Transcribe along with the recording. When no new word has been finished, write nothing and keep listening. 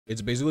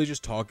It's basically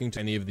just talking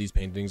to any of these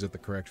paintings at the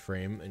correct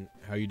frame, and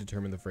how you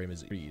determine the frame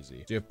is pretty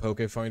easy. So you have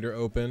Pokefinder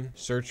open,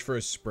 search for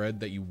a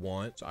spread that you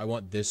want. So I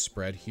want this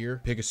spread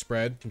here. Pick a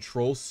spread,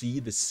 Control C,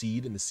 the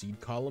seed in the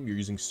seed column. You're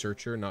using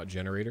searcher, not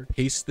generator.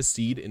 Paste the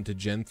seed into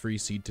Gen 3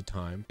 seed to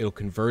time. It'll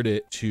convert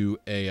it to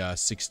a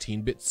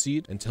 16-bit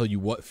seed and tell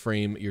you what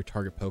frame your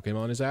target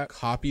Pokemon is at.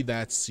 Copy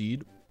that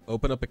seed.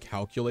 Open up a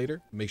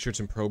calculator, make sure it's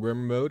in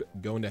programmer mode,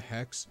 go into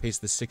hex,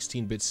 paste the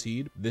 16-bit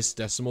seed. This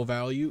decimal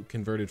value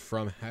converted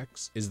from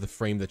hex is the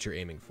frame that you're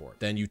aiming for.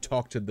 Then you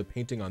talk to the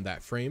painting on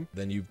that frame,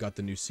 then you've got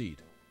the new seed.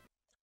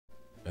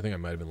 I think I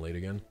might have been late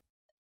again.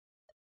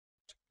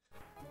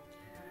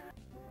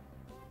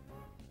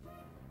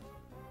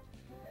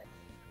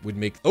 Would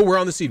make, oh, we're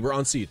on the seed, we're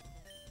on seed.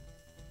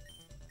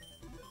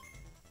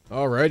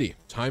 Alrighty,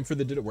 time for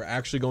the Ditto. We're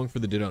actually going for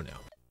the Ditto now.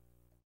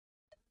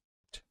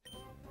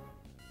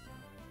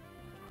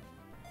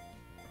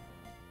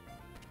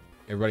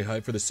 Everybody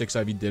hype for the 6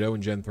 IV Ditto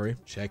in Gen 3?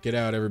 Check it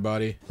out,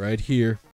 everybody. Right here.